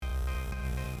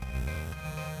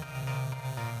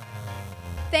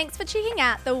Thanks for checking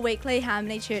out the weekly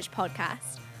Harmony Church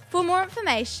podcast. For more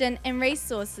information and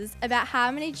resources about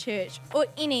Harmony Church or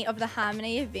any of the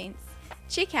Harmony events,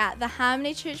 check out the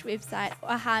Harmony Church website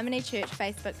or Harmony Church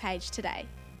Facebook page today.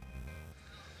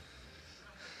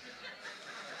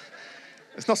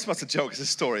 It's not so much a joke, it's a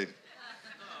story.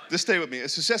 Just stay with me.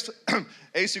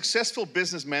 A successful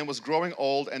businessman was growing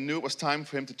old and knew it was time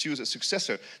for him to choose a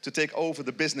successor to take over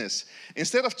the business.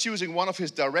 Instead of choosing one of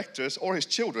his directors or his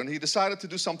children, he decided to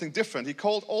do something different. He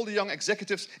called all the young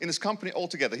executives in his company all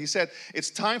together. He said, "It's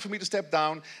time for me to step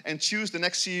down and choose the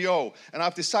next CEO, and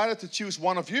I've decided to choose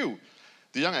one of you."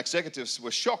 The young executives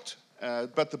were shocked,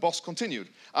 but the boss continued.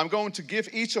 "I'm going to give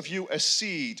each of you a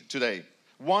seed today.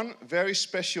 One very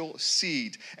special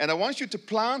seed. And I want you to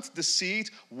plant the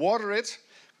seed, water it,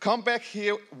 come back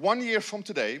here 1 year from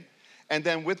today, and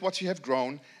then with what you have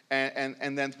grown,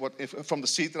 and then from the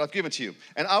seed that I've given to you.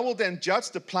 And I will then judge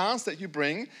the plants that you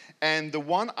bring, and the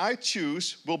one I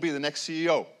choose will be the next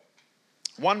CEO."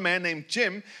 One man named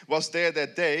Jim was there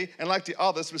that day, and like the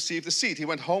others, received a seed. He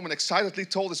went home and excitedly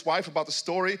told his wife about the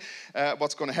story,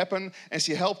 what's going to happen, and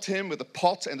she helped him with the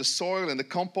pot and the soil and the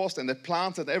compost, and they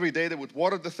planted every day. They would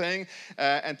water the thing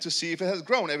and to see if it has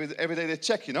grown. Every day they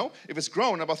check, if it's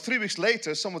grown. About 3 weeks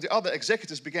later, some of the other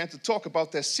executives began to talk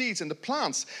about their seeds and the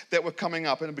plants that were coming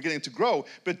up and beginning to grow.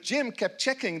 But Jim kept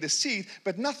checking the seed,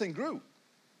 but nothing grew.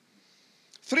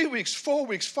 3 weeks, 4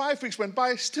 weeks, 5 weeks went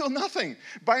by, still nothing.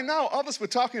 By now, others were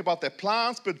talking about their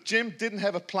plants, but Jim didn't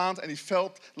have a plant and he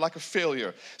felt like a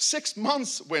failure. 6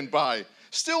 months went by,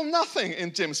 still nothing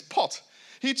in Jim's pot.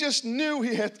 He just knew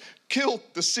he had killed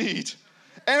the seed.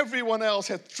 Everyone else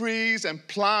had trees and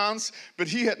plants, but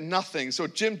he had nothing. So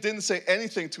Jim didn't say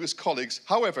anything to his colleagues.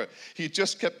 However, he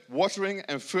just kept watering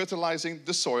and fertilizing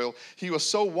the soil. He was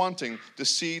so wanting the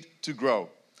seed to grow.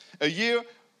 A year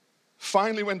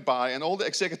finally went by, and all the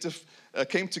executives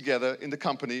came together in the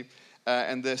company,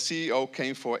 and the CEO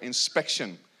came for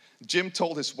inspection. Jim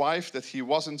told his wife that he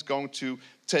wasn't going to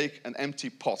take an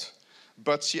empty pot,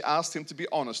 but she asked him to be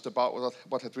honest about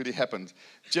what had really happened.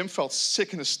 Jim felt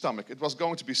sick in his stomach. It was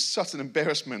going to be such an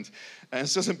embarrassment, and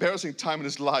such an embarrassing time in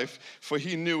his life, for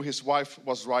he knew his wife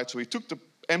was right. So he took the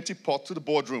empty pot to the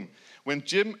boardroom. When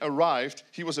Jim arrived,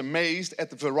 he was amazed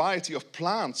at the variety of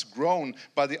plants grown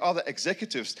by the other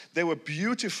executives. They were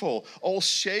beautiful, all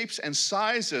shapes and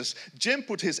sizes. Jim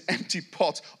put his empty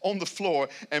pot on the floor,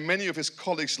 and many of his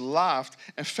colleagues laughed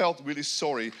and felt really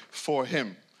sorry for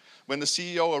him. When the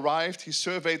CEO arrived, he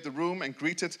surveyed the room and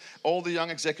greeted all the young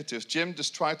executives. Jim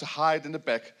just tried to hide in the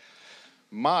back.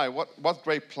 "My, what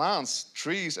great plants,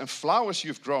 trees, and flowers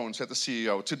you've grown," said the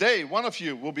CEO. "Today, one of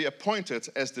you will be appointed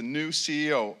as the new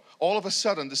CEO." All of a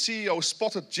sudden, the CEO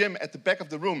spotted Jim at the back of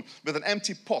the room with an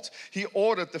empty pot. He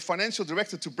ordered the financial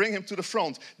director to bring him to the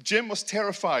front. Jim was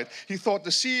terrified. He thought,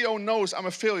 "The CEO knows I'm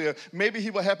a failure. Maybe he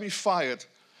will have me fired."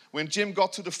 When Jim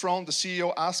got to the front, the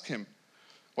CEO asked him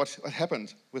what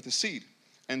happened with the seed.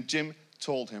 And Jim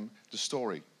told him the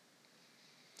story.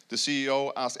 The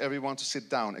CEO asked everyone to sit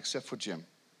down except for Jim.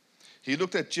 He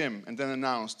looked at Jim and then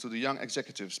announced to the young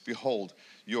executives, "Behold,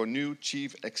 your new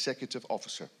chief executive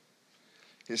officer.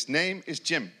 His name is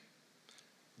Jim."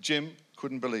 Jim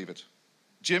couldn't believe it.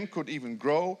 Jim could even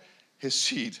grow his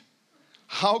seed.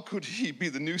 How could he be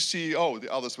the new CEO,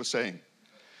 the others were saying.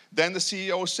 Then the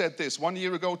CEO said this: "1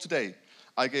 year ago today,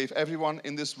 I gave everyone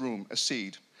in this room a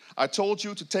seed. I told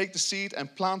you to take the seed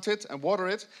and plant it and water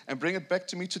it and bring it back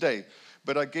to me today.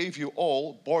 But I gave you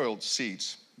all boiled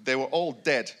seeds. They were all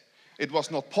dead. It was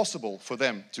not possible for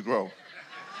them to grow.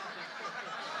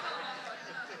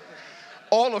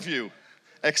 All of you,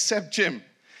 except Jim,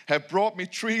 have brought me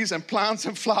trees and plants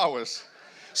and flowers.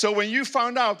 So when you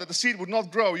found out that the seed would not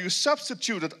grow, you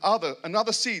substituted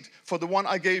another seed for the one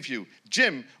I gave you.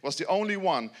 Jim was the only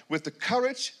one with the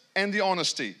courage and the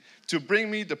honesty to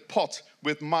bring me the pot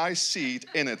with my seed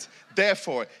in it.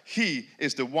 Therefore, he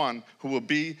is the one who will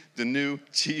be the new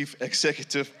chief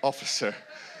executive officer."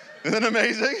 Isn't that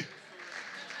amazing?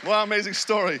 What an amazing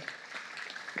story.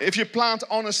 If you plant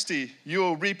honesty, you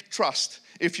will reap trust.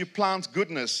 If you plant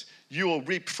goodness, you will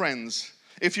reap friends.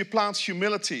 If you plant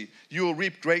humility, you will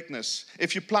reap greatness.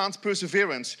 If you plant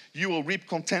perseverance, you will reap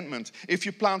contentment. If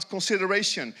you plant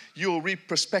consideration, you will reap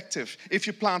perspective. If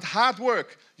you plant hard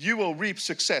work, you will reap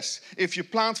success. If you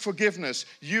plant forgiveness,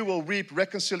 you will reap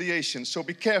reconciliation. So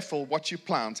be careful what you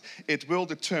plant. It will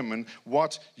determine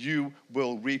what you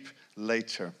will reap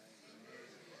later.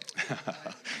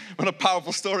 What a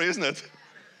powerful story, isn't it?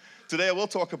 Today I will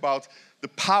talk about the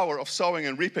power of sowing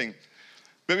and reaping.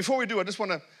 But before we do, I just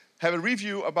want to have a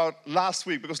review about last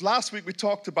week, because last week we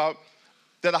talked about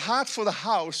that a heart for the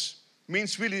house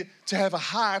means really to have a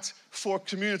heart for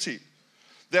community.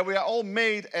 That we are all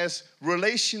made as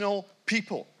relational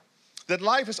people. That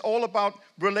life is all about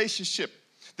relationship.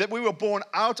 That we were born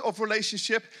out of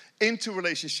relationship into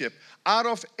relationship. Out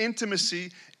of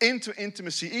intimacy into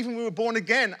intimacy. Even we were born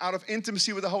again out of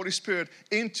intimacy with the Holy Spirit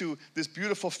into this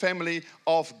beautiful family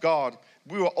of God.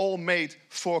 We were all made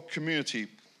for community.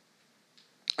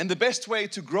 And the best way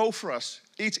to grow for us,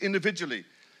 each individually,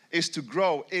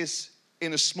 is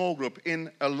in a small group,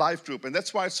 in a life group. And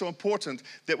that's why it's so important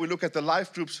that we look at the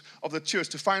life groups of the church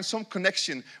to find some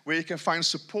connection where you can find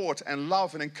support and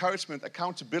love and encouragement,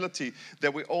 accountability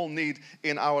that we all need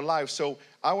in our lives. So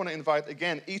I want to invite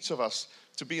again each of us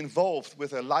to be involved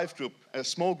with a life group, a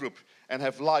small group, and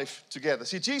have life together.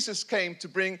 See, Jesus came to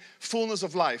bring fullness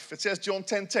of life. It says John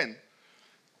 10:10.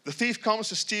 The thief comes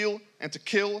to steal and to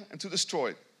kill and to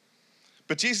destroy.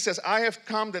 But Jesus says, I have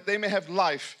come that they may have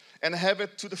life and have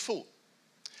it to the full.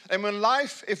 And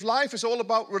if life is all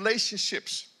about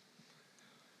relationships,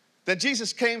 then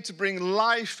Jesus came to bring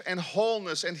life and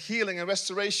wholeness and healing and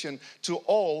restoration to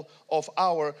all of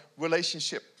our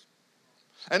relationships.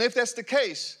 And if that's the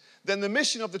case, then the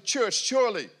mission of the church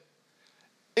surely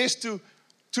is to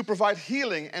provide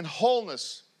healing and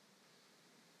wholeness.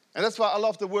 And that's why I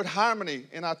love the word harmony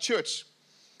in our church,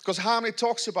 because harmony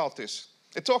talks about this.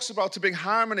 It talks about to bring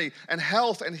harmony and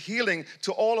health and healing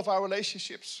to all of our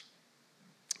relationships.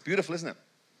 Beautiful, isn't it?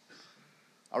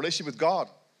 Our relationship with God,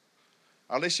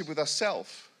 our relationship with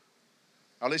ourselves,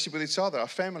 our relationship with each other, our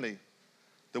family,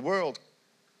 the world.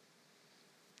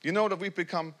 You know that we've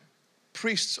become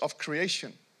priests of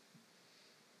creation.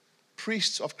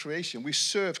 Priests of creation. We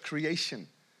serve creation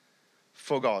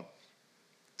for God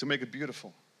to make it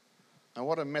beautiful. And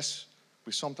what a mess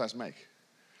we sometimes make.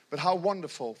 But how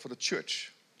wonderful for the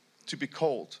church to be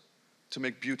called to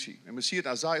make beauty. And we see it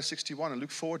in Isaiah 61 and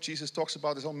Luke 4. Jesus talks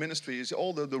about his whole ministry. It's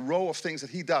all the row of things that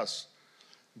he does.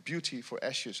 Beauty for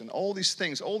ashes and all these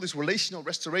things, all these relational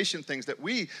restoration things that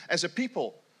we as a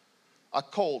people are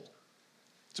called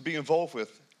to be involved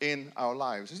with in our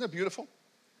lives. Isn't that beautiful?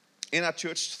 In our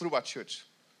church, through our church.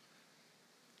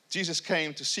 Jesus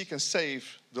came to seek and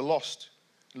save the lost.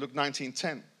 Luke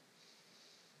 19:10.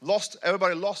 Lost,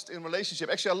 everybody lost in relationship.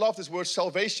 Actually, I love this word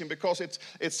salvation because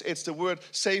it's the word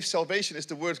save, salvation. It's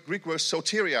the Greek word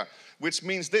soteria, which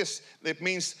means this. It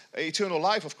means eternal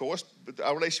life, of course,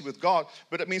 our relationship with God,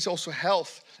 but it means also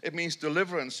health. It means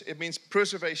deliverance. It means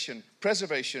preservation.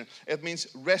 It means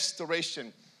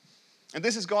restoration. And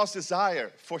this is God's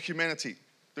desire for humanity,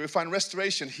 that we find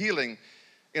restoration, healing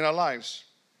in our lives.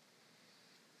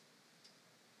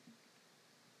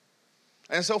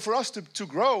 And so for us to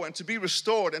grow and to be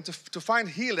restored and to find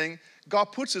healing,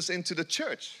 God puts us into the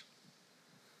church.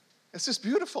 It's just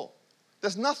beautiful.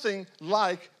 There's nothing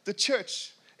like the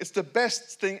church. It's the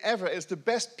best thing ever. It's the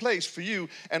best place for you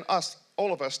and us,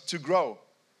 all of us, to grow.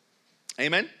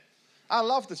 Amen? I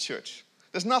love the church.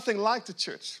 There's nothing like the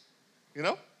church, you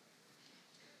know?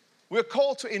 We're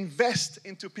called to invest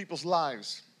into people's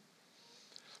lives.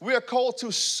 We are called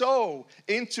to sow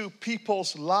into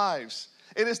people's lives.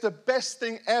 It is the best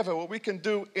thing ever what we can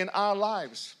do in our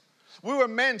lives. We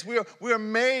are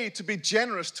made to be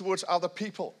generous towards other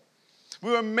people.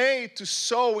 We were made to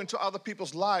sow into other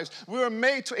people's lives. We were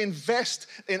made to invest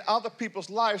in other people's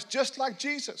lives just like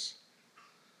Jesus.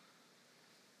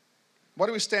 Why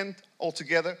don't we stand all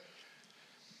together?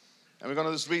 And we're going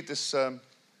to just read this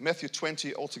Matthew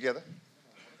 20 all together.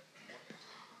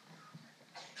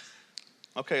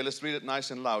 Okay, let's read it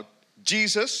nice and loud.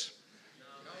 Jesus,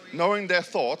 knowing their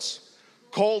thoughts,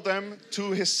 called them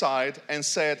to his side and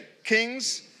said,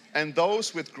 kings and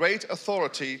those with great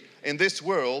authority in this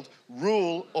world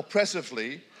rule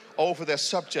oppressively over their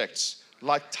subjects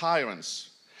like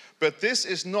tyrants. But this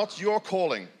is not your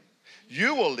calling.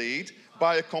 You will lead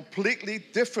by a completely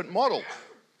different model.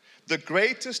 The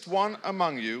greatest one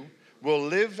among you will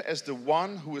live as the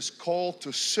one who is called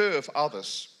to serve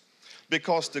others,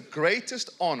 because the greatest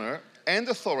honor and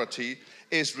authority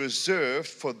is reserved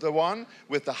for the one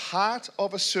with the heart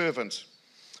of a servant.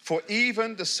 For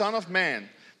even the Son of Man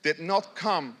did not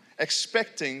come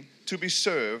expecting to be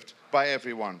served by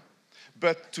everyone,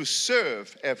 but to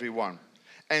serve everyone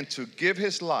and to give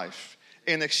his life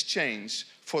in exchange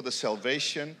for the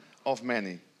salvation of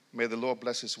many. May the Lord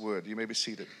bless his word. You may be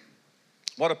seated.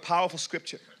 What a powerful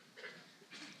scripture.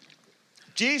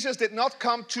 Jesus did not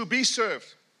come to be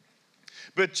served,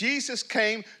 but Jesus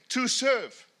came to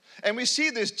serve. And we see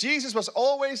this. Jesus was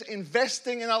always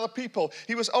investing in other people.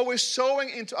 He was always sowing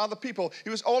into other people. He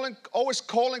was always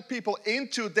calling people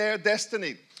into their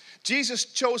destiny. Jesus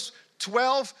chose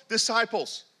 12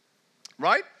 disciples,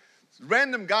 right?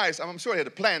 random guys. I'm sure he had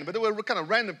a plan, but they were kind of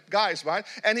random guys, right?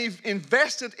 And he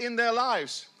invested in their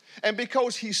lives. And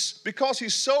because he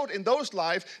sowed in those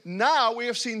lives, now we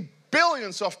have seen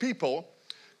billions of people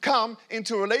come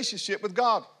into a relationship with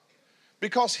God.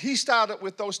 Because he started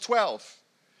with those 12.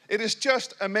 It is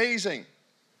just amazing.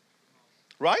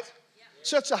 Right? Yeah.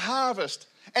 Such a harvest.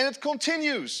 And it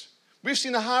continues. We've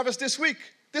seen a harvest this week,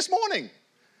 this morning.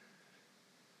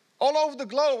 All over the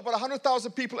globe, about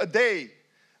 100,000 people a day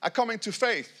are coming to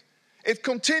faith. It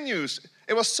continues.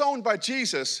 It was sown by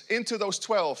Jesus into those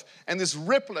 12. And this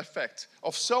ripple effect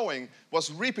of sowing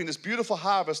was reaping this beautiful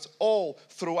harvest all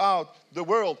throughout the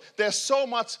world. There's so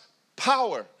much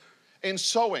power in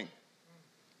sowing.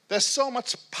 There's so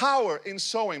much power in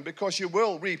sowing because you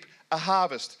will reap a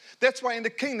harvest. That's why in the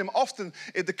kingdom, often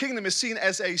the kingdom is seen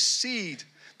as a seed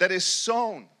that is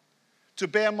sown to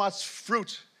bear much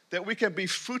fruit, that we can be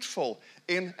fruitful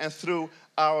in and through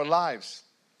our lives.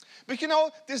 But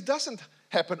this doesn't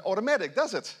happen automatic,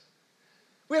 does it?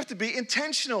 We have to be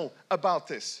intentional about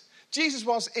this. Jesus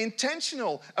was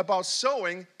intentional about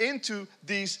sowing into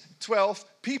these 12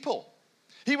 people.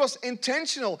 He was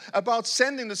intentional about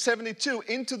sending the 72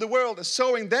 into the world and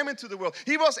sowing them into the world.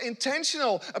 He was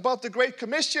intentional about the Great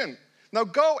Commission. Now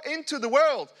go into the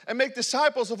world and make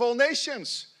disciples of all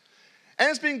nations.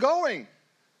 And it's been going.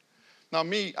 Now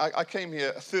I came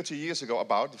here 30 years ago,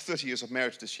 about 30 years of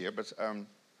marriage this year, but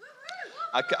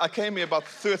I came here about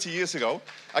 30 years ago.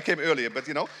 I came earlier, but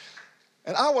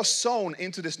and I was sown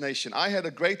into this nation. I had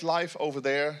a great life over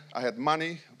there. I had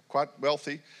money, quite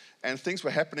wealthy. And things were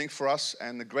happening for us,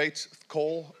 and the great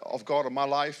call of God on my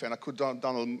life, and I could have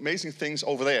done amazing things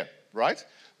over there, right?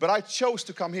 But I chose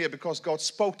to come here because God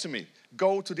spoke to me.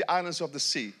 Go to the islands of the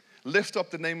sea, lift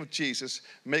up the name of Jesus,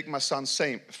 make my son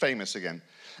famous again.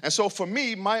 And so for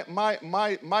me, my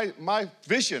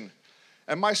vision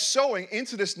and my sowing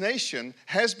into this nation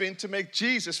has been to make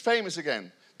Jesus famous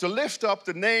again, to lift up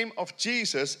the name of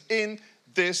Jesus in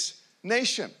this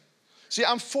nation. See,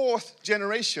 I'm fourth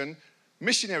generation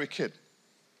missionary kid,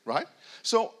 right?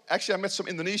 So actually I met some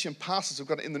Indonesian pastors who've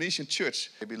got an Indonesian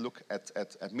church. Maybe look at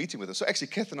meeting with them. So actually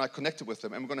Kath and I connected with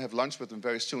them, and we're going to have lunch with them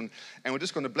very soon, and we're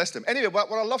just going to bless them. Anyway,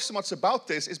 what I love so much about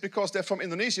this is because they're from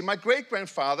Indonesia. My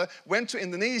great-grandfather went to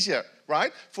Indonesia,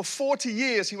 right? For 40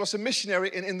 years he was a missionary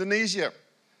in Indonesia.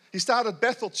 He started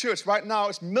Bethel Church. Right now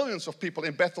it's millions of people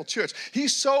in Bethel Church. He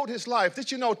sowed his life.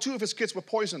 Did you know 2 of his kids were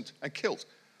poisoned and killed,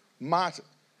 martyred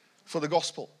for the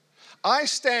gospel? I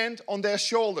stand on their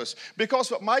shoulders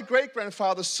because what my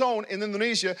great-grandfather sown in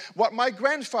Indonesia, what my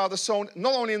grandfather sown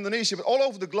not only in Indonesia but all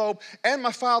over the globe, and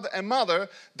my father and mother,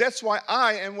 that's why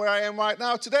I am where I am right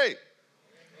now today.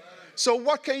 So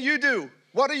what can you do?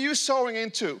 What are you sowing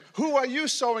into? Who are you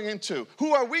sowing into?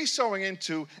 Who are we sowing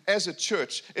into as a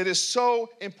church? It is so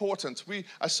important.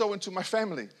 I sow into my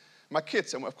family. My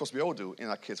kids, and of course we all do in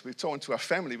our kids. We sow into our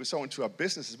family, we sow into our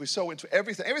businesses, we sow into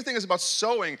everything. Everything is about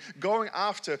sowing, going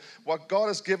after what God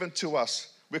has given to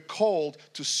us. We're called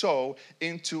to sow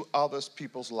into others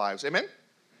people's lives. Amen?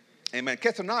 Amen.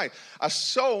 Kath and I are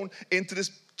sown into this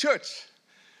church.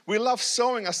 We love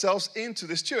sowing ourselves into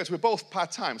this church. We're both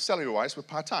part-time, salary-wise, we're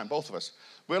part-time, both of us.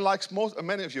 We're like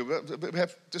many of you. We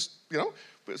have just,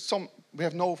 we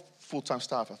have no full-time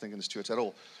staff, I think, in this church at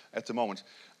all at the moment.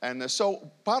 And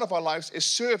so part of our lives is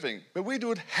serving, but we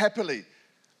do it happily.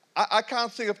 I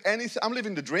can't think of anything. I'm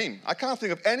living the dream. I can't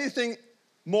think of anything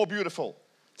more beautiful.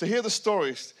 To hear the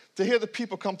stories, to hear the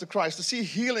people come to Christ, to see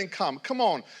healing come. Come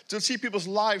on, to see people's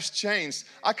lives change.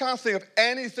 I can't think of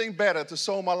anything better to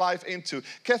sow my life into.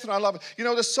 Catherine, I love it.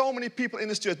 There's so many people in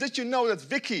this church. Did you know that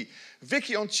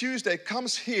Vicky on Tuesday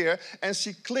comes here and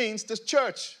she cleans this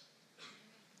church?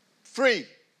 Free,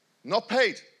 not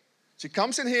paid. She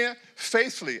comes in here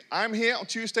faithfully. I'm here on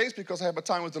Tuesdays because I have a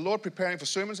time with the Lord preparing for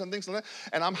sermons and things like that,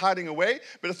 and I'm hiding away.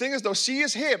 But the thing is, though, she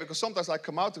is here because sometimes I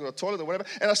come out to go to the toilet or whatever,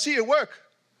 and I see her work.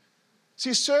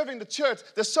 She's serving the church.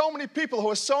 There's so many people who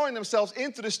are sowing themselves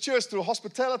into this church through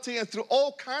hospitality and through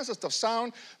all kinds of stuff.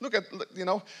 Sound,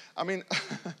 it's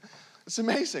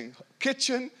amazing.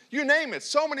 Kitchen, you name it.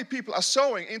 So many people are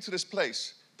sowing into this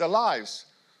place, their lives,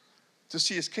 to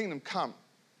see his kingdom come.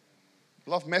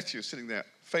 Love Matthew sitting there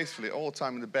faithfully all the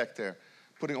time in the back there,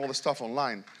 putting all the stuff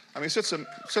online.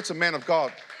 Such a man of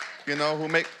God, who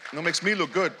makes me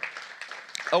look good.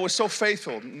 Always so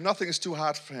faithful. Nothing is too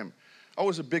hard for him.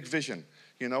 Always a big vision.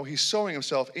 He's sowing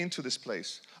himself into this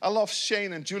place. I love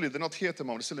Shane and Julie. They're not here at the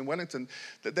moment. They're still in Wellington.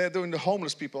 They're doing the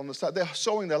homeless people on the side. They're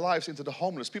sowing their lives into the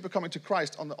homeless. People coming to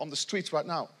Christ on the streets right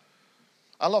now.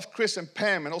 I love Chris and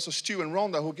Pam and also Stu and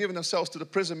Rhonda who are giving themselves to the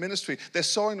prison ministry. They're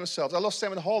sowing themselves. I love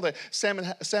Sam and Holiday, Sam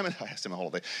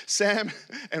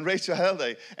and Rachel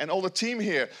Halliday and all the team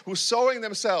here who are sowing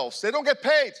themselves. They don't get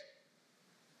paid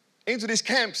into these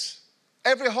camps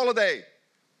every holiday.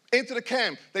 Into the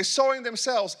camp. They're sowing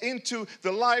themselves into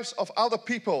the lives of other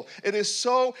people. It is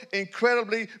so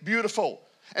incredibly beautiful.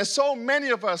 And so many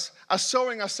of us are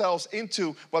sowing ourselves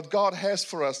into what God has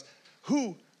for us.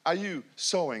 Who are you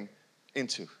sowing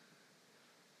into?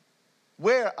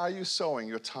 Where are you sowing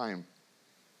your time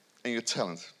and your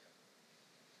talent?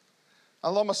 I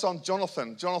love my son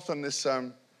Jonathan. Jonathan is,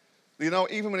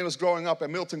 even when he was growing up at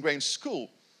Milton Grange School,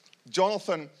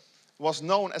 Jonathan was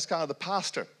known as kind of the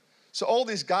pastor. So all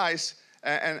these guys,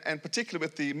 and particularly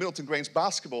with the Milton Grange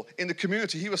basketball, in the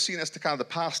community, he was seen as the kind of the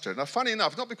pastor. Now, funny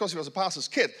enough, not because he was a pastor's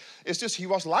kid, it's just he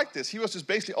was like this. He was just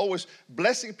basically always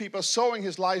blessing people, sowing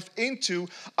his life into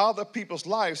other people's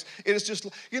lives. It is just,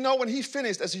 when he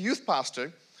finished as a youth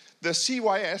pastor, the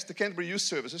CYS, the Canterbury Youth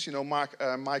Services,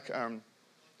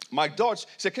 Mike Dodge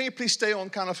said, can you please stay on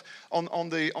kind of on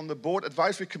the board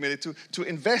advisory committee to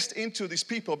invest into these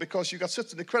people because you got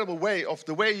such an incredible way of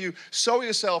the way you sow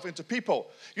yourself into people.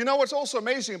 You know what's also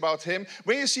amazing about him?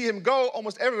 When you see him go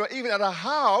almost everywhere, even at a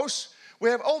house, we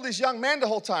have all these young men the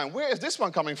whole time. Where is this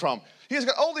one coming from? He's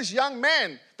got all these young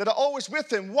men that are always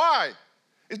with him. Why?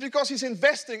 It's because he's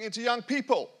investing into young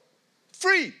people.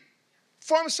 Free.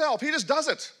 For himself. He just does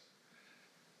it.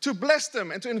 To bless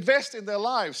them and to invest in their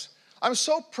lives. I'm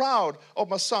so proud of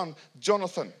my son,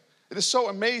 Jonathan. It is so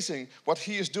amazing what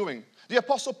he is doing. The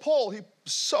Apostle Paul, he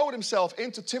sowed himself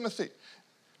into Timothy.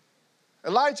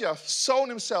 Elijah sowed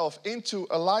himself into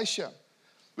Elisha.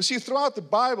 We see throughout the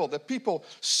Bible that people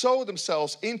sow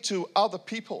themselves into other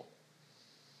people.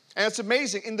 And it's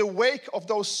amazing, in the wake of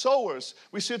those sowers,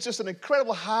 we see just an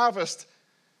incredible harvest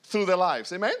through their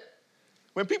lives. Amen?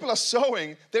 When people are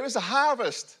sowing, there is a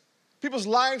harvest. People's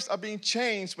lives are being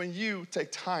changed when you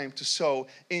take time to sow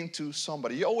into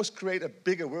somebody. You always create a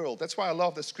bigger world. That's why I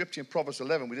love the scripture in Proverbs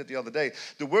 11 we did the other day.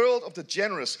 The world of the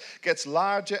generous gets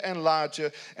larger and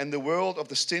larger, and the world of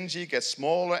the stingy gets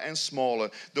smaller and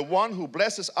smaller. The one who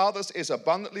blesses others is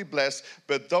abundantly blessed,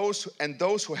 but those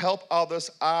who help others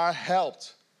are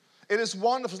helped. It is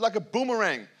wonderful. It's like a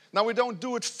boomerang. Now, we don't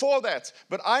do it for that,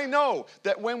 but I know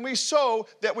that when we sow,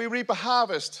 that we reap a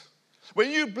harvest. When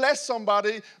you bless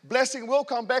somebody, blessing will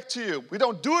come back to you. We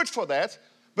don't do it for that,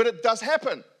 but it does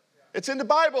happen. It's in the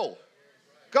Bible.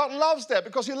 God loves that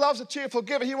because he loves a cheerful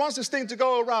giver. He wants this thing to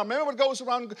go around. Remember, what goes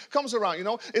around comes around,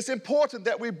 It's important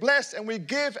that we bless and we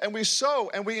give and we sow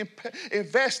and we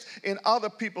invest in other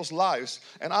people's lives.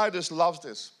 And I just love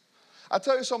this. I'll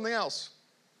tell you something else.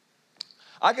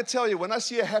 I can tell you, when I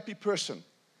see a happy person,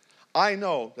 I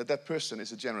know that that person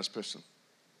is a generous person.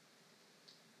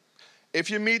 If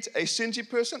you meet a stingy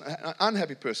person, an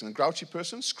unhappy person, a grouchy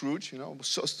person, Scrooge,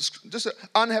 just an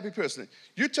unhappy person,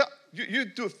 you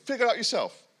figure it out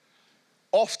yourself.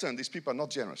 Often these people are not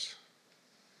generous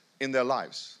in their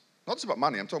lives. Not just about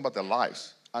money, I'm talking about their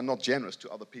lives, are not generous to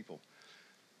other people.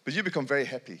 But you become very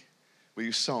happy when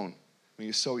you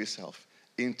sow yourself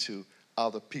into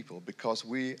other people because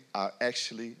we are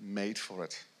actually made for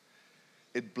it.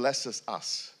 It blesses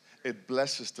us. It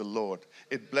blesses the Lord.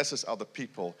 It blesses other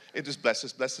people. It just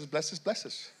blesses.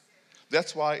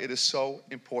 That's why it is so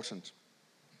important.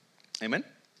 Amen?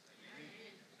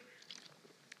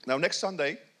 Now, next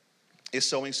Sunday is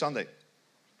Sowing Sunday.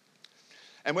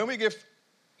 And when we give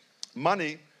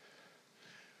money,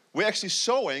 we're actually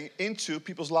sowing into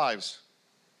people's lives.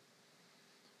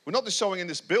 We're not just sowing in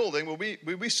this building.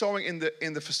 We're sowing in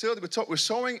the facility. We're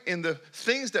sowing in the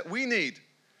things that we need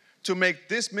to make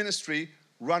this ministry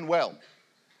run well,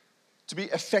 to be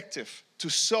effective, to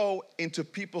sow into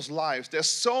people's lives. There's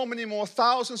so many more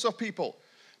thousands of people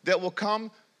that will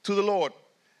come to the Lord,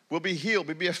 will be healed,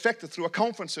 will be affected through our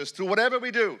conferences, through whatever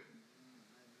we do.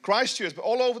 Christchurch, but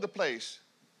all over the place.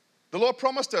 The Lord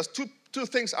promised us two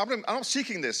things. I'm not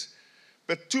seeking this,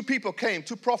 but two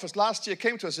prophets last year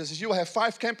came to us and said, you will have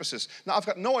 5 campuses. Now, I've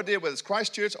got no idea whether it's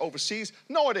Christchurch, overseas,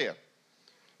 no idea.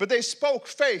 But they spoke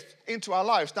faith into our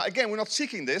lives. Now, again, we're not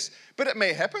seeking this, but it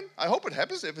may happen. I hope it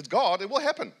happens. If it's God, it will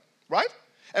happen, right?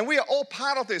 And we are all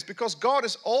part of this because God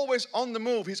is always on the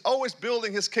move. He's always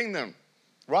building his kingdom,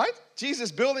 right? Jesus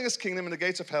is building his kingdom, and the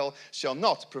gates of hell shall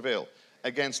not prevail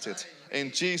against it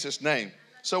in Jesus' name.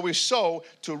 So we sow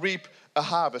to reap a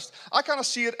harvest. I kind of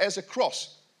see it as a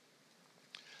cross.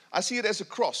 I see it as a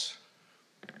cross.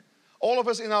 All of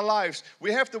us in our lives,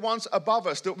 we have the ones above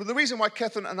us. The reason why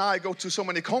Catherine and I go to so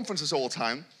many conferences all the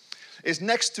time is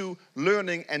next to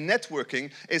learning and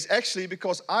networking is actually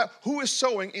because who is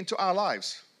sowing into our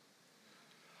lives?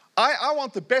 I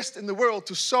want the best in the world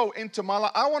to sow into my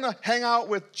life. I want to hang out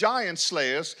with giant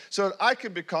slayers so that I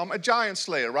can become a giant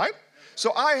slayer, right?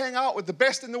 So I hang out with the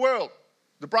best in the world.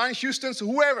 The Brian Houstons,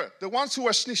 whoever, the ones who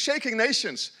are shaking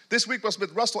nations. This week was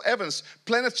with Russell Evans,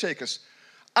 Planet Shakers.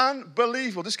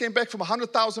 Unbelievable. This came back from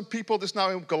 100,000 people. This now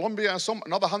in Colombia and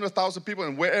another 100,000 people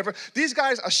and wherever. These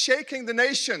guys are shaking the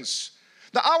nations.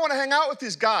 Now I want to hang out with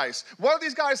these guys. What do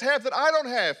these guys have that I don't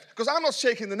have? Because I'm not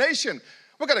shaking the nation.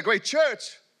 We've got a great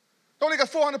church. We only got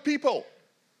 400 people.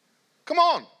 Come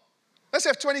on. Let's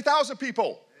have 20,000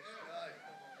 people.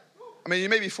 I mean, you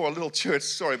may be for a little church,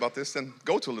 sorry about this, then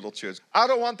go to a little church. I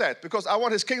don't want that because I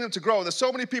want his kingdom to grow. There's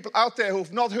so many people out there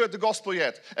who've not heard the gospel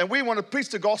yet. And we want to preach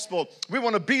the gospel. We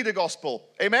want to be the gospel.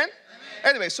 Amen?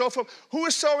 Anyway, so who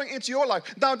is sowing into your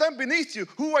life? Now, then beneath you,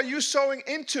 who are you sowing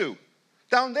into?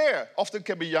 Down there, often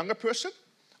can be a younger person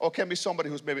or can be somebody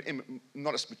who's maybe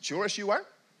not as mature as you are.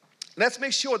 Let's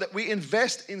make sure that we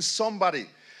invest in somebody.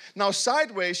 Now,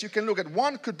 sideways, you can look at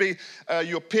one could be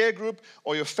your peer group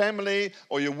or your family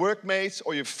or your workmates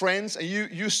or your friends, and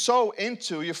you sow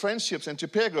into your friendships and your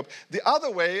peer group. The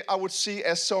other way I would see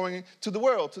as sowing to the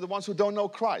world, to the ones who don't know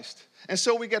Christ. And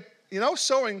so we get,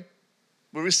 sowing.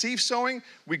 We receive sowing,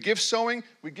 we give sowing,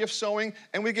 we give sowing,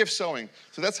 and we give sowing.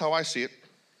 So that's how I see it.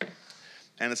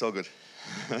 And it's all good.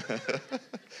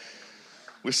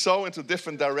 We sow into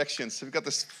different directions. So we've got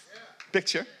this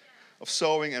picture of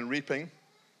sowing and reaping.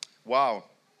 Wow.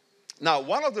 Now,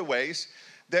 one of the ways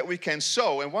that we can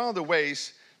sow, and one of the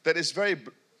ways that is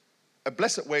a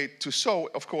blessed way to sow,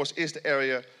 of course, is the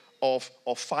area of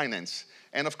finance.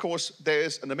 And of course, there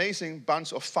is an amazing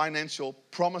bunch of financial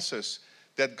promises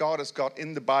that God has got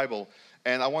in the Bible.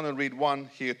 And I want to read one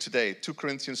here today, 2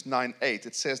 Corinthians 9:8.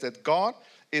 It says that God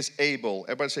is able.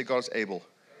 Everybody say God is able.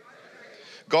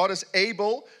 God is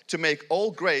able to make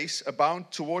all grace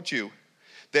abound toward you,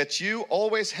 that you,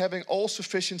 always having all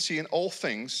sufficiency in all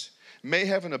things, may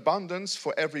have an abundance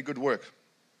for every good work.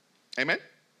 Amen?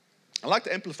 I like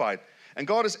to amplify it. And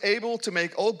God is able to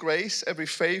make all grace, every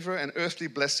favor and earthly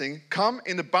blessing come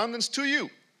in abundance to you,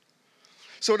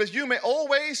 so that you may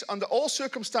always, under all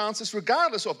circumstances,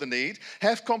 regardless of the need,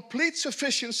 have complete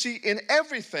sufficiency in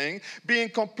everything, being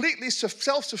completely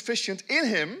self-sufficient in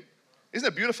Him. Isn't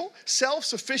that beautiful?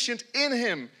 Self-sufficient in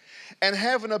Him. And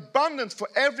have an abundance for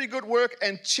every good work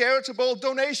and charitable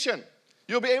donation.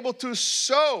 You'll be able to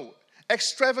sow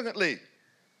extravagantly.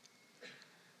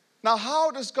 Now,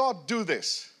 how does God do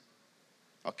this?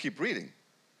 I'll keep reading.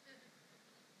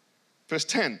 Verse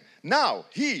 10. Now,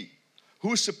 He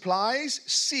who supplies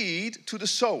seed to the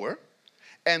sower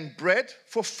and bread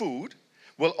for food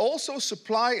will also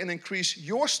supply and increase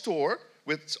your store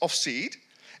of seed,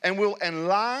 and will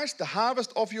enlarge the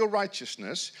harvest of your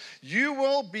righteousness. You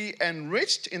will be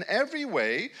enriched in every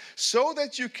way, so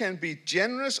that you can be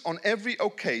generous on every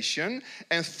occasion,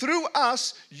 and through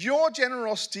us, your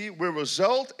generosity will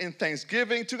result in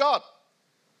thanksgiving to God.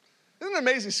 Isn't it an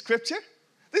amazing scripture?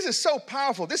 This is so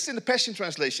powerful. This is in the Passion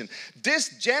Translation.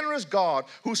 This generous God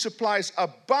who supplies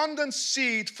abundant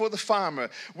seed for the farmer,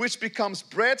 which becomes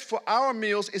bread for our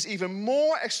meals, is even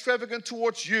more extravagant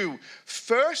towards you.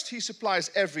 First, He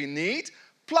supplies every need,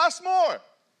 plus more.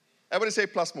 Everybody say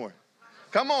plus more.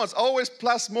 Come on, it's always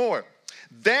plus more.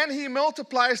 Then He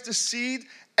multiplies the seed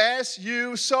as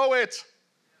you sow it.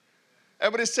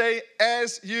 Everybody say,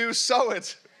 as you sow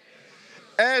it.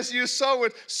 As you sow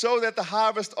it, so that the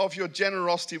harvest of your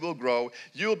generosity will grow.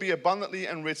 You'll be abundantly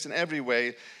enriched in every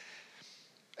way,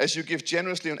 as you give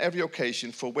generously on every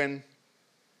occasion. For when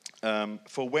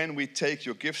we take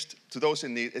your gifts to those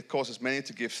in need, it causes many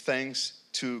to give thanks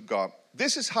to God.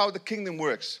 This is how the kingdom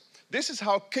works. This is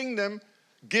how kingdom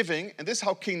giving and this is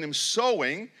how kingdom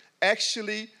sowing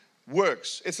actually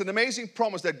works. It's an amazing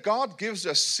promise that God gives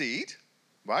us seed.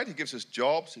 Right? He gives us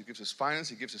jobs, He gives us finance,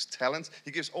 He gives us talents, He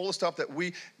gives all the stuff that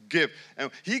we give. And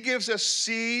He gives us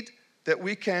seed that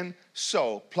we can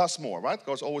sow, plus more, right?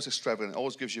 God's always extravagant,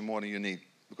 always gives you more than you need,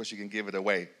 because you can give it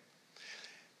away.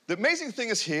 The amazing thing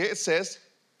is here, it says,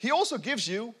 He also gives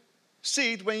you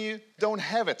seed when you don't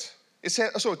have it. It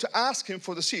says, to ask Him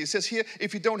for the seed. It says here,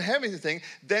 if you don't have anything,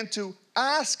 then to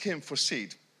ask Him for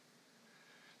seed.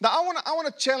 Now, I want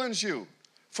to challenge you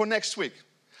for next week.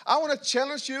 I want to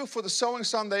challenge you for the Sowing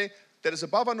Sunday that is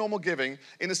above our normal giving,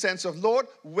 in the sense of, Lord,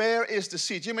 where is the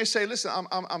seed? You may say, listen,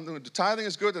 I'm doing the tithing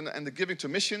is good, and the giving to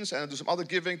missions, and I do some other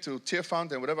giving to Tear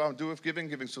Fund, and whatever I do with giving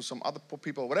to some other poor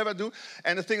people, whatever I do.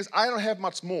 And the thing is, I don't have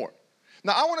much more.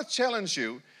 Now, I want to challenge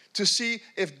you to see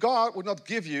if God would not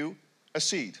give you a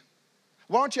seed.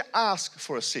 Why don't you ask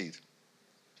for a seed?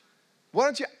 Why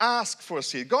don't you ask for a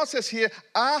seed? God says here,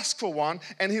 ask for one,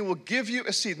 and He will give you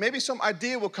a seed. Maybe some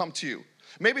idea will come to you.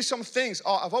 Maybe some things,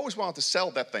 I've always wanted to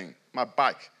sell that thing, my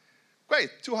bike. Great,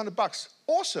 $200.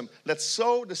 Awesome. Let's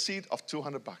sow the seed of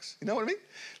 $200. You know what I mean?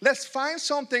 Let's find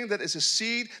something that is a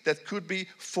seed that could be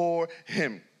for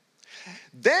him.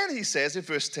 Then he says in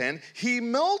verse 10, he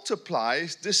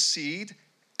multiplies the seed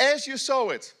as you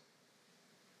sow it.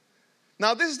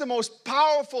 Now, this is the most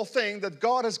powerful thing that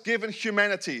God has given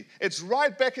humanity. It's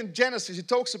right back in Genesis. He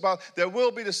talks about there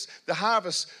will be the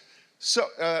harvest.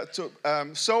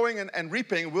 Sowing and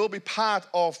reaping will be part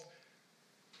of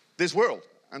this world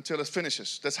until it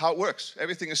finishes. That's how it works.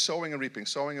 Everything is sowing and reaping,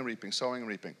 sowing and reaping, sowing and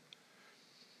reaping.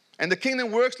 And the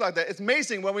kingdom works like that. It's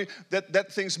amazing when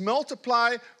that things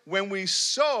multiply. When we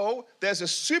sow, there's a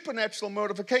supernatural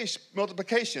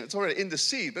multiplication. It's already in the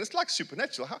seed, but it's like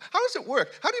supernatural. How does it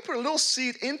work? How do you put a little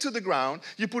seed into the ground,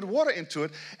 you put water into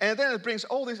it, and then it brings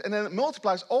all this, and then it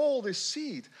multiplies all this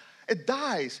seed. It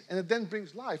dies, and it then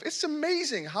brings life. It's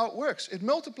amazing how it works. It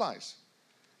multiplies.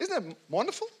 Isn't that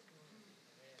wonderful?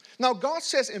 Now, God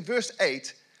says in verse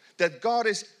 8 that God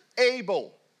is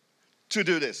able to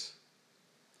do this.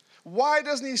 Why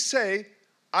doesn't he say,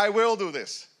 I will do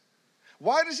this?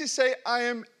 Why does he say, I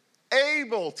am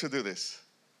able to do this?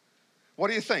 What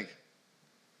do you think?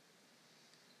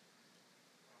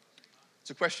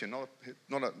 It's a question,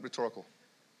 not a rhetorical.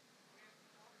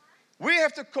 We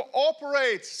have to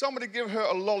cooperate. Somebody give her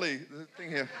a lolly. The thing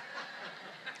here.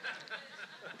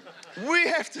 We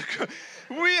have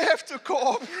to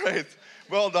cooperate.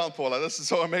 Well done, Paula. This is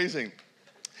so amazing.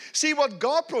 See, what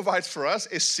God provides for us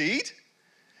is seed,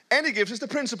 and he gives us the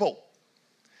principle.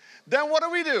 Then what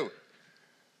do?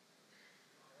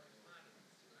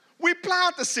 We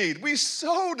plant the seed. We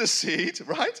sow the seed,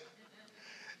 right?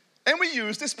 And we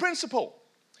use this principle.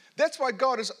 That's why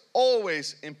God is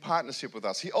always in partnership with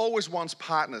us. He always wants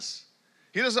partners.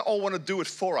 He doesn't all want to do it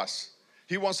for us.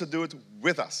 He wants to do it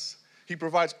with us. He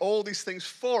provides all these things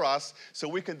for us so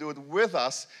we can do it with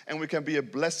us and we can be a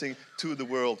blessing to the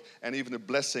world and even a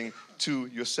blessing to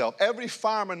yourself. Every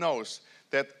farmer knows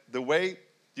that the way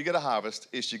you get a harvest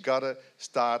is you got to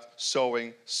start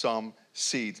sowing some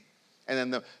seed. And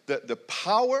then the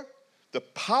power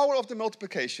of the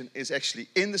multiplication is actually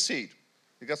in the seed.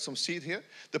 You got some seed here?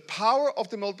 The power of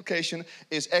the multiplication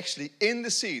is actually in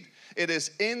the seed. It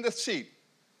is in the seed.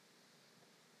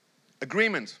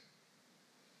 Agreement.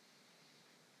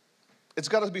 It's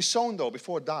got to be sown, though,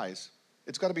 before it dies.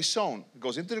 It's got to be sown. It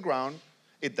goes into the ground.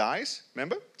 It dies.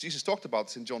 Remember? Jesus talked about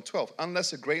this in John 12.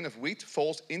 Unless a grain of wheat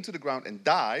falls into the ground and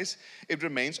dies, it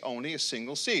remains only a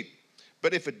single seed.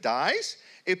 But if it dies,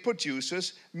 it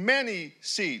produces many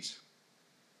seeds.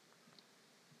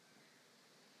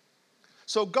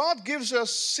 So God gives us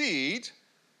seed,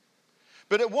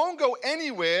 but it won't go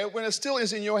anywhere when it still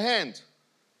is in your hand.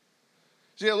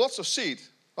 So you have lots of seed.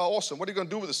 Oh, awesome. What are you going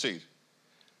to do with the seed?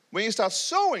 When you start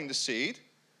sowing the seed,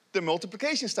 the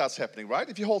multiplication starts happening, right?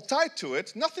 If you hold tight to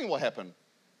it, nothing will happen.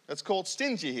 That's called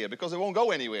stingy here because it won't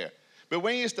go anywhere. But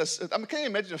when you start, can you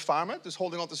imagine a farmer just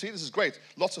holding on to seed? This is great.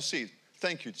 Lots of seed.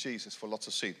 Thank you, Jesus, for lots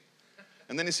of seed.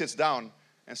 And then he sits down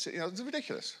and says, it's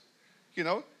ridiculous.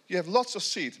 You have lots of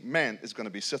seed. Man, it's going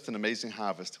to be such an amazing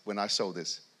harvest when I sow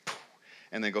this.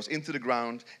 And then it goes into the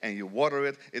ground and you water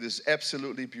it. It is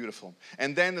absolutely beautiful.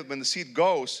 And then when the seed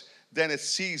goes, then it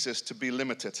ceases to be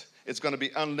limited. It's going to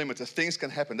be unlimited. Things can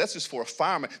happen. That's just for a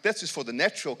farmer. That's just for the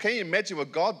natural. Can you imagine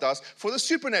what God does for the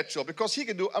supernatural? Because he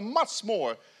can do a much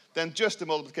more than just the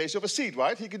multiplication of a seed,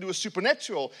 right? He can do a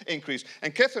supernatural increase.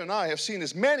 And Catherine and I have seen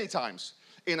this many times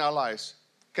in our lives.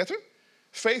 Catherine?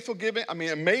 Faithful giving,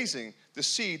 amazing. The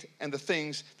seed and the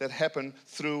things that happen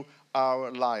through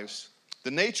our lives.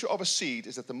 The nature of a seed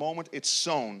is that the moment it's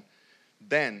sown,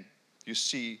 then you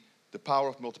see the power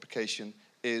of multiplication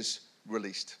is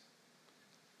released.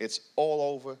 It's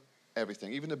all over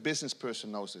everything. Even a business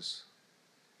person knows this.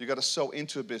 You got to sow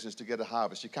into a business to get a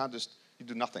harvest. You can't just, you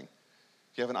do nothing.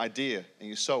 You have an idea and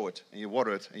you sow it and you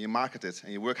water it and you market it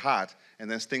and you work hard and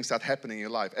then things start happening in your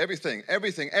life. Everything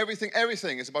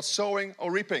is about sowing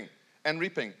or reaping and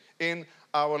reaping in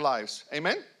our lives.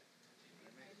 Amen?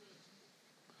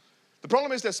 The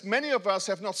problem is that many of us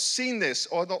have not seen this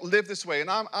or not lived this way. And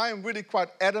I am really quite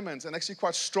adamant and actually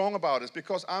quite strong about it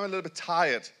because I'm a little bit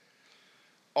tired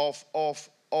of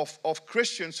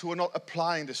Christians who are not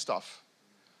applying this stuff.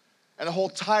 And they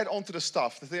hold tight onto the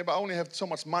stuff. They think, I only have so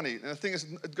much money. And the thing is,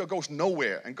 it goes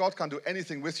nowhere. And God can't do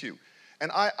anything with you.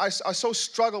 And I so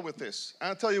struggle with this. And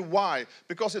I'll tell you why.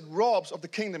 Because it robs of the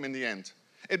kingdom in the end.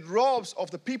 It robs of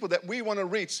the people that we want to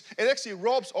reach. It actually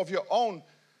robs of your own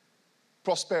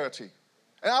prosperity.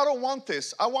 And I don't want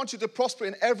this. I want you to prosper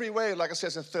in every way, like it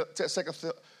says in 2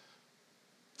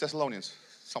 Thessalonians,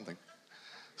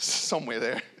 somewhere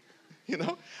there. You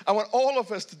know, I want all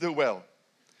of us to do well.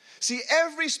 See,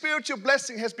 every spiritual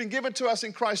blessing has been given to us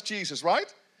in Christ Jesus,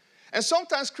 right? And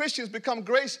sometimes Christians become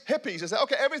grace hippies and say,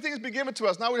 okay, everything has been given to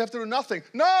us, now we have to do nothing.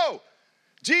 No!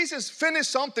 Jesus finished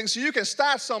something so you can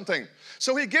start something.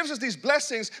 So he gives us these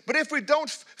blessings, but if we don't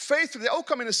faithfully, they all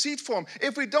come in a seed form.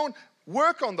 If we don't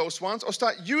work on those ones or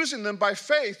start using them by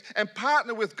faith and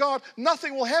partner with God,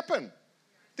 nothing will happen.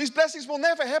 These blessings will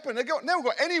never happen. They never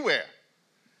go anywhere.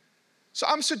 So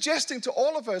I'm suggesting to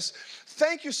all of us,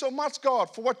 thank you so much,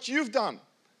 God, for what you've done.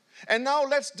 And now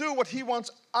let's do what he wants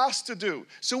us to do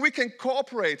so we can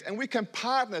cooperate and we can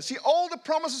partner. See, all the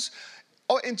promises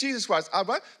in Jesus Christ,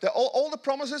 right? All the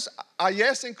promises are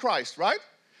yes in Christ, right?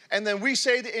 And then we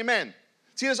say the amen.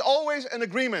 See, there's always an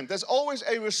agreement. There's always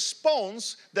a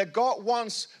response that God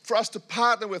wants for us to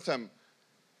partner with him,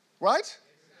 right?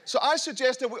 So I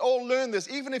suggest that we all learn this,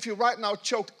 even if you're right now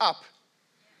choked up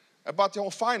about the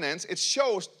whole finance, it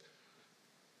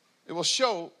will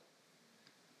show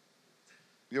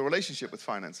your relationship with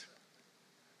finance.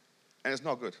 And it's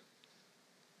not good.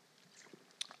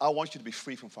 I want you to be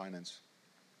free from finance.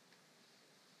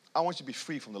 I want you to be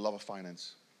free from the love of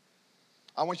finance.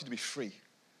 I want you to be free.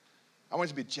 I want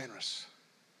you to be generous.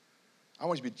 I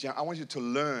want you to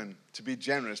learn to be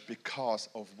generous because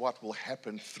of what will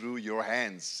happen through your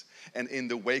hands and in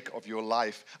the wake of your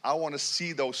life. I want to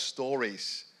see those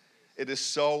stories. It is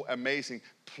so amazing.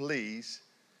 Please.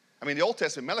 I mean, the Old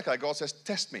Testament, Malachi, God says,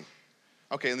 test me.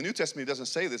 Okay, in the New Testament, he doesn't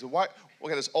say this. Why?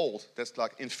 Okay, that's old. That's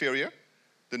like inferior.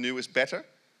 The new is better.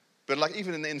 But like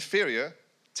even in the inferior,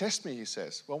 test me, he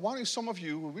says. Well, why don't some of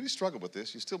you who really struggle with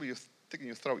this, you still be sticking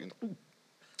your throat, ooh,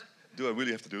 do I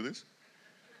really have to do this?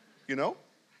 You know?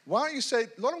 Why don't you say,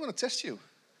 Lord, I'm going to test you.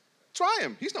 Try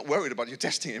him. He's not worried about you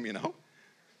testing him, you know.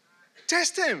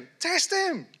 Test him. Test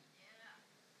him.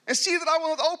 And see that I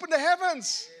will not open the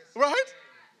heavens. Right?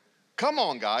 Come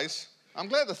on, guys. I'm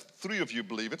glad the three of you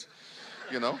believe it.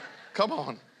 You know? Come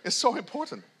on. It's so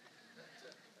important.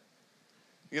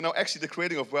 You know, actually the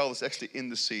creating of wealth is actually in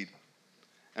the seed.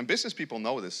 And business people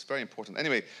know this. Very important.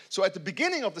 Anyway, so at the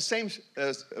beginning of the same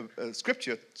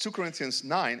scripture, 2 Corinthians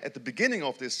 9, at the beginning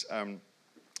of this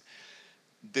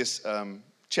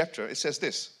chapter, it says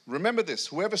this. Remember this,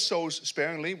 whoever sows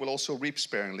sparingly will also reap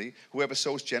sparingly. Whoever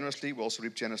sows generously will also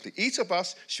reap generously. Each of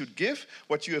us should give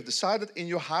what you have decided in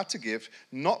your heart to give,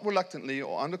 not reluctantly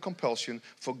or under compulsion,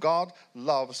 for God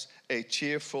loves a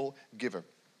cheerful giver.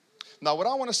 Now, what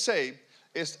I want to say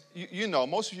is, you know,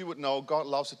 most of you would know God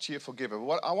loves a cheerful giver.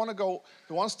 But I want to go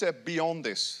one step beyond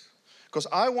this, because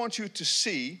I want you to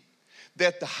see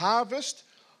that the harvest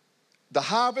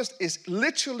is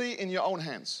literally in your own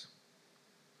hands.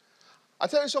 I'll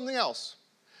tell you something else.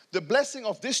 The blessing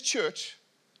of this church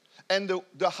and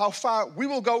the how far we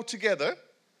will go together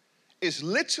is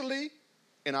literally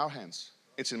in our hands.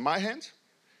 It's in my hand.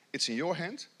 It's in your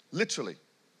hand. Literally.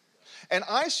 And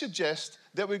I suggest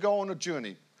that we go on a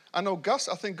journey. I know, Gus,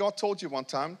 I think God told you one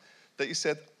time that you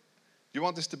said, you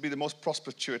want this to be the most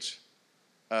prosperous church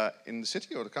in the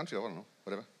city or the country, I don't know,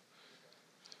 whatever.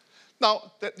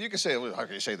 Now, you can say, well, how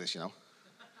can you say this, you know?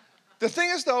 The thing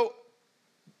is, though,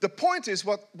 the point is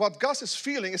what Gus is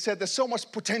feeling is that there's so much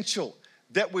potential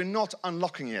that we're not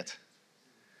unlocking yet.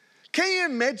 Can you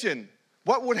imagine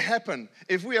what would happen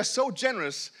if we are so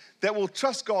generous that we'll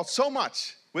trust God so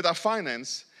much with our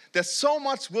finance that so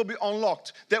much will be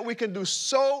unlocked, that we can do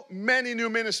so many new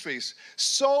ministries,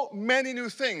 so many new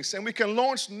things, and we can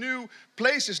launch new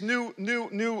places, new.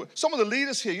 Some of the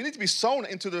leaders here, you need to be sown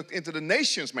into the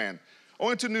nations, man,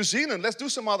 or into New Zealand. Let's do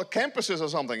some other campuses or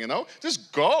something, you know.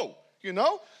 Just go, you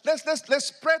know. Let's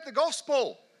spread the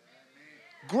gospel.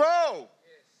 Grow.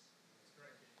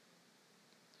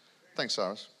 Thanks,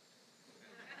 Cyrus.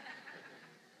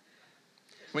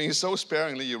 When you sow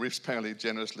sparingly, you reap sparingly,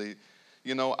 generously.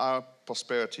 You know, our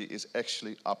prosperity is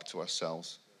actually up to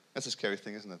ourselves. That's a scary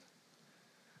thing, isn't it?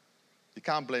 You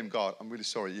can't blame God. I'm really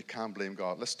sorry. You can't blame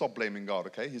God. Let's stop blaming God,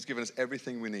 okay? He's given us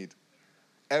everything we need.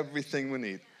 Everything we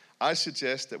need. I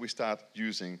suggest that we start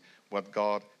using what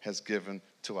God has given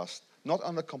to us. Not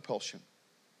under compulsion,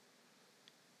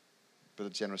 but a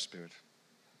generous spirit.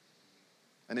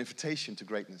 An invitation to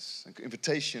greatness. An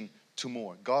invitation to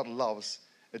more. God loves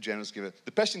a generous giver.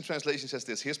 The Passion Translation says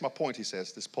this. Here's my point, he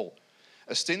says, this Paul.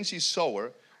 A stingy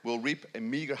sower will reap a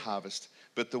meager harvest,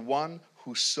 but the one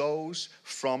who sows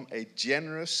from a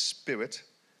generous spirit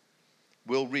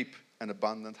will reap an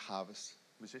abundant harvest.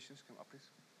 Musicians, come up, please.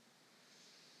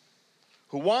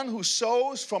 One who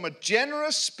sows from a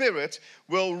generous spirit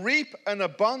will reap an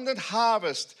abundant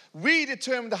harvest. We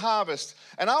determine the harvest.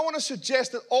 And I want to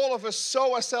suggest that all of us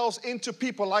sow ourselves into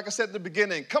people, like I said at the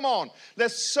beginning. Come on,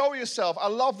 let's sow yourself. I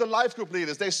love the life group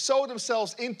leaders. They sow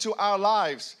themselves into our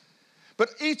lives.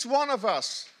 But each one of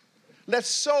us, let's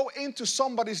sow into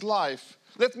somebody's life.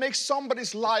 Let's make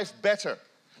somebody's life better.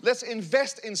 Let's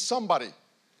invest in somebody,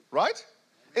 right?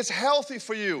 It's healthy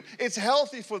for you. It's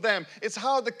healthy for them. It's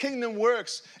how the kingdom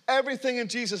works. Everything in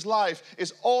Jesus' life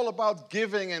is all about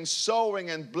giving and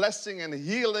sowing and blessing and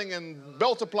healing and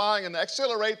multiplying and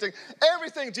accelerating.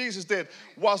 Everything Jesus did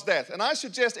was that. And I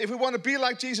suggest if we want to be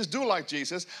like Jesus, do like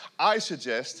Jesus, I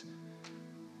suggest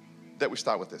that we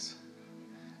start with this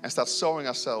and start sowing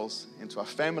ourselves into our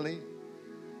family.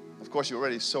 Of course, you're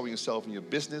already sowing yourself in your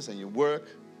business and your work.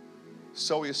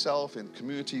 Sow yourself in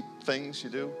community things you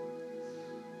do.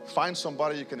 Find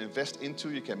somebody you can invest into,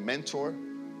 you can mentor.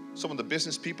 Some of the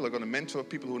business people are going to mentor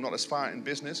people who are not as far in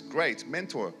business. Great,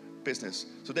 mentor business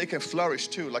so they can flourish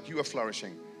too, like you are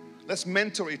flourishing. Let's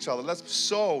mentor each other. Let's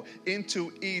sow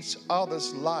into each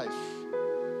other's life.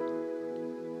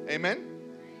 Amen?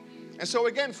 And so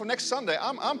again, for next Sunday,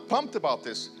 I'm pumped about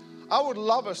this. I would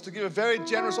love us to give a very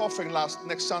generous offering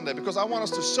next Sunday because I want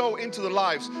us to sow into the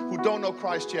lives who don't know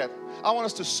Christ yet. I want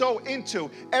us to sow into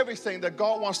everything that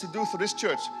God wants to do for this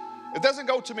church. It doesn't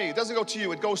go to me. It doesn't go to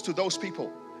you. It goes to those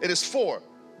people. It is for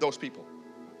those people.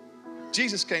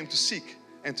 Jesus came to seek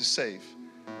and to save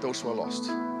those who are lost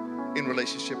in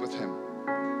relationship with Him,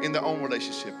 in their own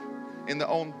relationship, in their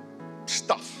own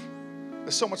stuff.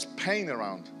 There's so much pain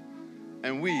around.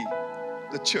 And we,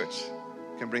 the church,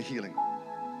 can bring healing.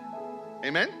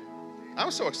 Amen?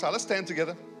 I'm so excited. Let's stand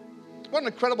together. What an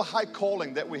incredible high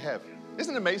calling that we have.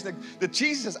 Isn't it amazing that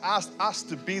Jesus has asked us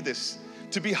to be this,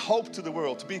 to be hope to the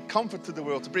world, to be comfort to the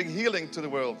world, to bring healing to the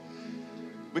world.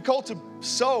 We're called to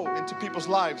sow into people's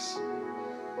lives,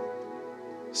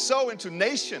 sow into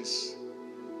nations.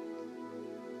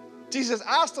 Jesus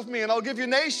asked of me, and I'll give you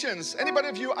nations. Anybody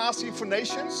of you asking for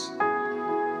nations?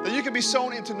 That you can be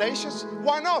sown into nations?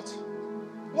 Why not?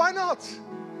 Why not?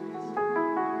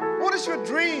 What is your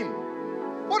dream?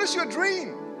 What is your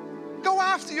dream? Go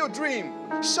after your dream.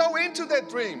 Sow into that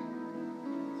dream.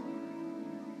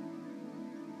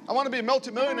 I want to be a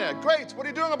multimillionaire. Great. What are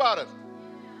you doing about it?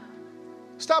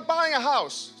 Start buying a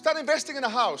house. Start investing in a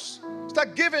house.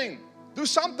 Start giving. Do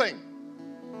something.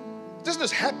 It doesn't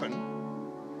just happen.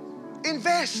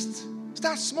 Invest.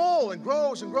 Start small and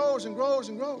grows and grows and grows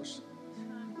and grows.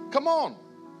 Come on.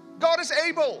 God is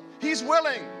able. He's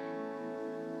willing.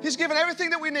 He's given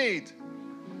everything that we need.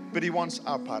 But He wants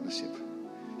our partnership.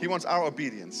 He wants our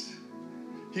obedience.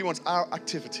 He wants our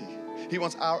activity. He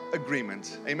wants our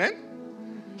agreement. Amen?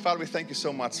 Father, we thank you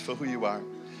so much for who you are.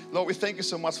 Lord, we thank you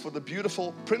so much for the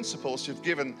beautiful principles you've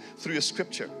given through your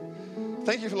scripture.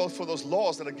 Thank you, Lord, for those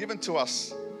laws that are given to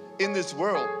us in this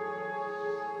world.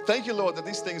 Thank you, Lord, that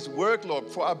these things work, Lord,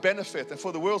 for our benefit and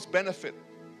for the world's benefit,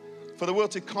 for the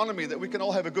world's economy, that we can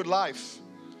all have a good life,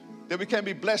 that we can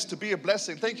be blessed to be a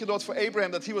blessing. Thank you, Lord, for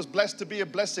Abraham, that he was blessed to be a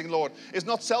blessing, Lord. It's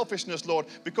not selfishness, Lord,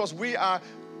 because we are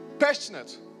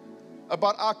passionate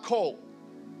about our call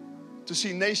to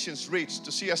see nations reached,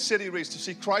 to see our city reached, to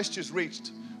see Christchurch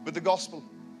reached with the gospel,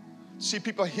 to see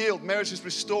people healed, marriages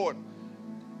restored,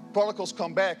 prodigals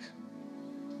come back.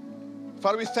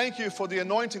 Father, we thank you for the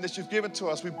anointing that you've given to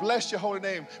us. We bless your holy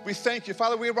name. We thank you.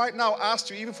 Father, we right now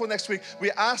ask you, even for next week, we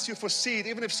ask you for seed,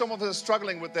 even if some of us are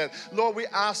struggling with that. Lord, we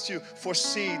ask you for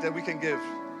seed that we can give.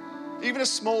 Even a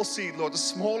small seed, Lord, the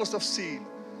smallest of seed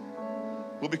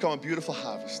will become a beautiful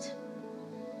harvest.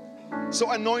 So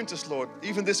anoint us, Lord,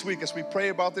 even this week as we pray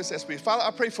about this. Father,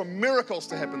 I pray for miracles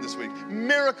to happen this week.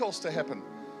 Miracles to happen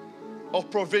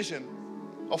of provision,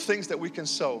 of things that we can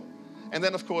sow. And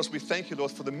then, of course, we thank you,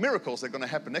 Lord, for the miracles that are going to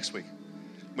happen next week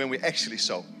when we actually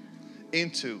sow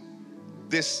into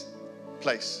this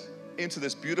place, into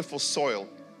this beautiful soil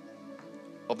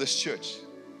of this church,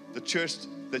 the church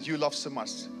that you love so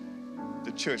much,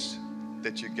 the church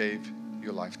that you gave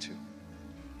your life to.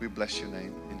 We bless your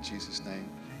name in Jesus' name.